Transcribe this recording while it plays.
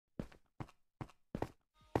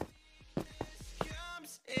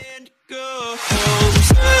and go.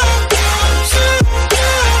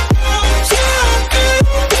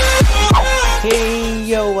 Hey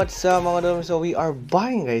yo, what's up mga dom? So we are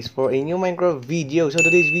back guys for a new Minecraft video. So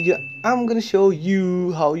today's video I'm gonna show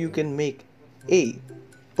you how you can make a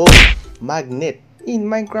bow magnet in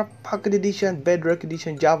Minecraft Pocket Edition, Bedrock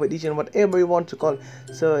Edition, Java Edition, whatever you want to call it.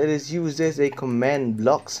 So it is used as a command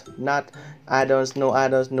blocks, not add-ons,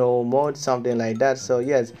 no mods, something like that. So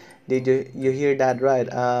yes, did you hear that right?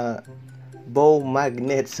 Bow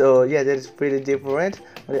magnet. So yes, it is pretty different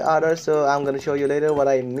from the others, so I'm gonna show you later what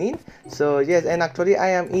I mean. So yes, and actually I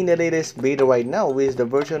am in the latest beta right now with the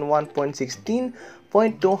version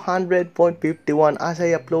 1.16.200.51 as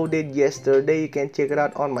I uploaded yesterday. You can check it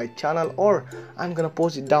out on my channel, or I'm gonna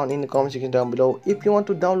post it down in the comment section down below if you want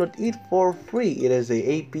to download it for free. It is a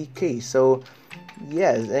APK. So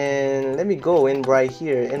yes, and let me go in right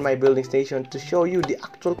here in my building station to show you the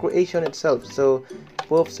actual creation itself. So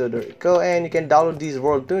whoops, so there you go, and you can download this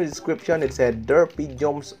world to the description. It said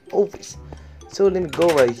DerpyJhomes office. So let me go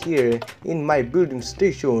right here in my building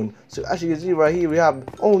station. So as you can see right here, we have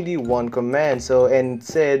only one command, so and it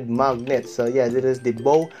said magnet. So yes, it is the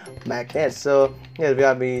bow magnet. So yes, we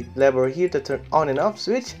have a lever here to turn on and off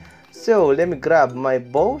switch. So let me grab my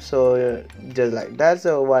bow, so just like that.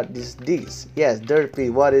 So what is this? Yes, Derpy,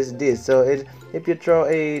 what is this? So if you throw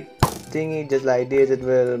a thingy just like this, it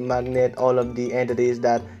will magnet all of the entities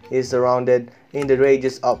that is surrounded in the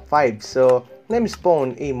radius of 5. So let me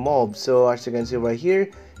spawn a mob. So as you can see right here,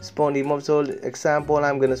 spawn the mob. So example,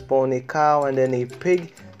 I'm gonna spawn a cow and then a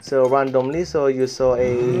pig, so randomly. So you saw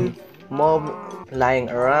a mob lying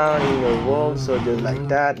around in your world, so just like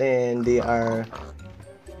that, and they are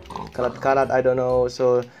colored, I don't know.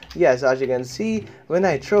 So yes, as you can see, when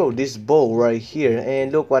I throw this bow right here,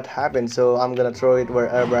 and look what happens. So I'm gonna throw it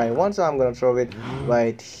wherever I want, so I'm gonna throw it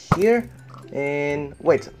right here. And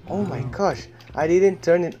wait, oh my gosh, I didn't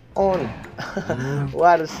turn it on.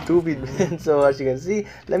 What a stupid man. So as you can see,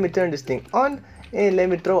 let me turn this thing on and let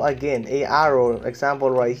me throw again a arrow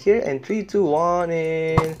example right here, and 3 2 1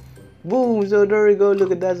 and boom. So there you go, look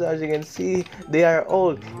at that. So as you can see, they are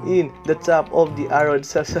all in the top of the arrow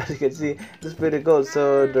itself. So as you can see, it's pretty cool.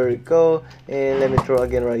 So there you go, and let me throw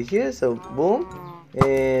again right here. So boom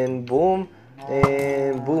and boom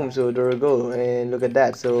and boom. So there you go, and look at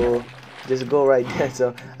that. So just go right there.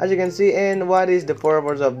 So as you can see, and what is the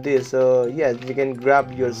purpose of this? So yes, you can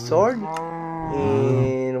grab your sword,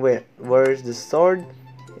 and where's the sword,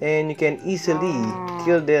 and you can easily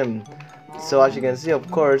kill them. So as you can see, of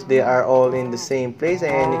course, they are all in the same place,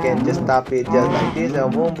 and you can just tap it just like this,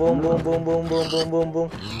 and boom boom boom boom boom boom boom boom boom.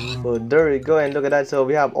 So there you go, and look at that. So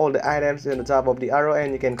we have all the items in the top of the arrow,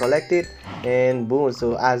 and you can collect it, and boom.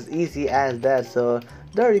 So as easy as that. So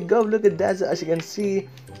there you go, look at that. So as you can see,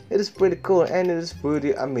 it is pretty cool, and it is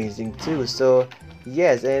pretty amazing too. So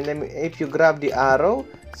yes, and if you grab the arrow,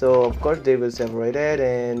 so of course they will separate it,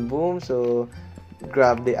 and boom. So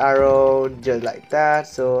grab the arrow just like that.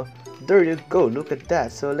 So there you go, look at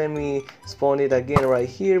that. So let me spawn it again right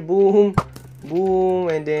here, boom boom,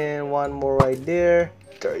 and then one more right there.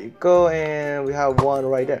 There you go, and we have one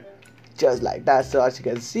right there just like that. So as you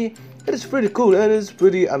can see, it is pretty cool, and it's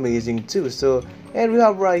pretty amazing too. So and we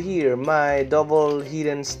have right here my double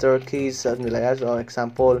hidden staircase, something like that. So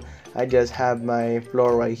example, I just have my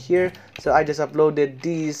floor right here. So I just uploaded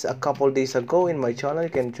this a couple days ago in my channel. You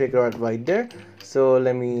can check it out right there. So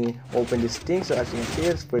let me open this thing. So as you can see,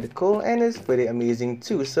 it's pretty cool, and it's pretty amazing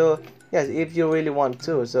too. So yes, if you really want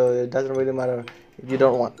to, so it doesn't really matter if you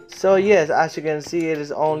don't want. So yes, as you can see, it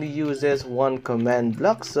is only used as one command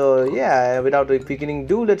block. So yeah, without a beginning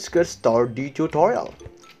do, let's get started the tutorial.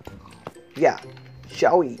 Yeah,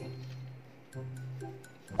 shall we?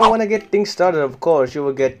 When I get things started, of course you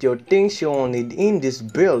will get your things you will need in this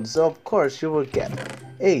build. So of course you will get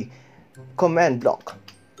a command block,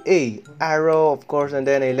 a arrow, of course, and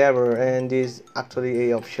then a lever, and this actually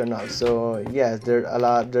a optional. So yes, there's a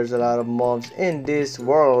lot of mobs in this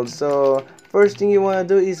world. So first thing you want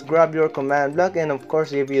to do is grab your command block, and of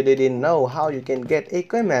course if you didn't know how you can get a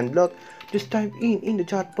command block, just type in the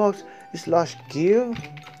chat box /give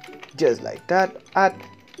just like that at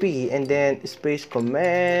P and then space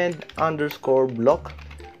command underscore block.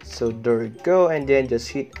 So there you go, and then just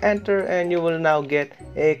hit enter, and you will now get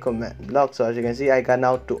a command block. So as you can see, I got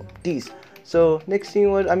now 2 of these. So next thing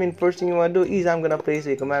first thing you want to do is I'm gonna place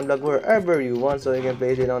a command block wherever you want. So you can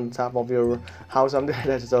place it on top of your house, something like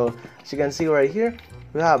that. So as you can see right here,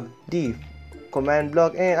 we have the command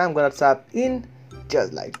block, and I'm gonna tap in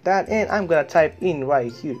just like that, and I'm gonna type in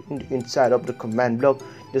right here inside of the command block.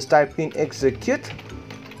 Just type in execute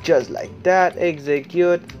just like that,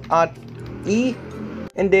 execute at E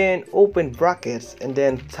and then open brackets, and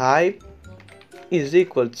then type is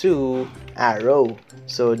equal to arrow.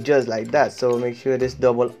 So just like that. So make sure this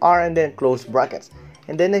double R and then close brackets.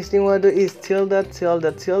 And then next thing we want to do is tilde,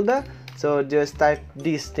 tilde, tilde. So just type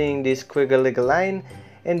this thing, this squiggle little line.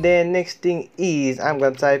 And then next thing is I'm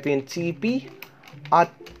gonna type in TP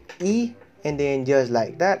at E, and then just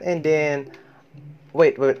like that. And then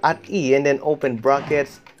wait at E, and then open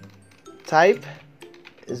brackets, type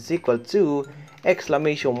is equal to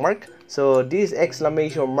exclamation mark. So this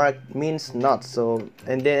exclamation mark means not, so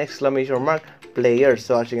and then exclamation mark player.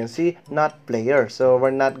 So as you can see, not player, so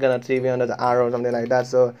we're not gonna TV under the arrow or something like that.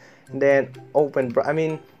 So then open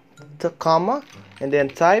the comma, and then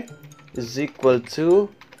type is equal to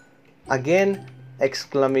again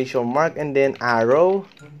exclamation mark and then arrow,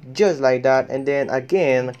 just like that. And then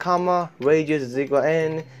again comma, radius is equal,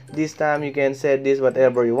 and this time you can set this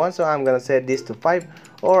whatever you want. So I'm gonna set this to 5,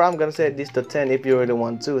 or I'm gonna set this to 10 if you really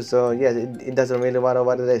want to. So yes, it doesn't really matter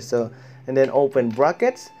what it is. So and then open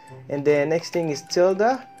brackets, and then next thing is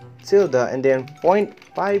tilde, tilde, and then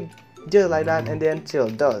 0.5, just like that, and then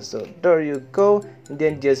tilde. So there you go. And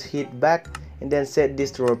then just hit back and then set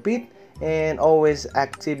this to repeat, and always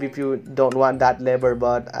active if you don't want that lever,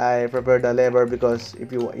 but I prefer the lever because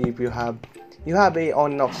if you have a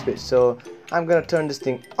on and off switch. So I'm gonna turn this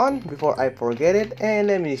thing on before I forget it, and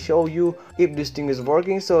let me show you if this thing is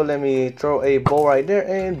working. So let me throw a bow right there,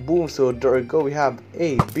 and boom. So there we go, we have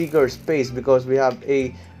a bigger space because we have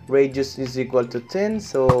a radius is equal to 10.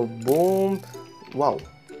 So boom, wow,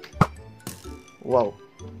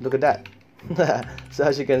 look at that. So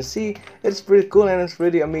as you can see, it's pretty cool and it's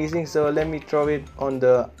pretty amazing. So let me throw it on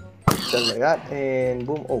the just like that, and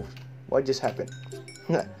boom. Oh, what just happened?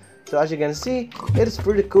 So as you can see, it's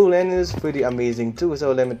pretty cool and it's pretty amazing too.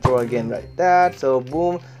 So let me throw again like that. So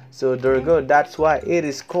boom. So there you go. That's why it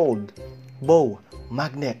is called bow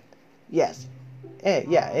magnet. Yes.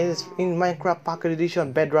 Yeah, it is in Minecraft Pocket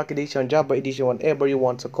Edition, Bedrock Edition, Java Edition, whatever you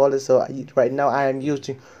want to call it. So right now I am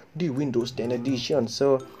using the Windows 10 edition.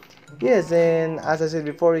 So yes, and as I said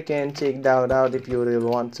before, you can check that out if you really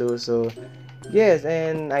want to. So yes,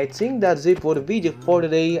 and I think that's it for the video for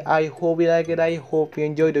today. I hope you like it. I hope you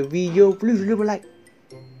enjoyed the video. Please leave a like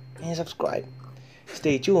and subscribe.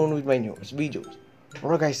 Stay tuned with my newest videos.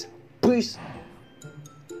 Alright guys, peace.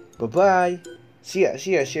 Bye bye. See ya.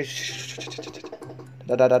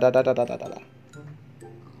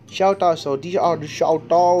 Shout out. So these are the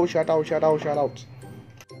shout outs.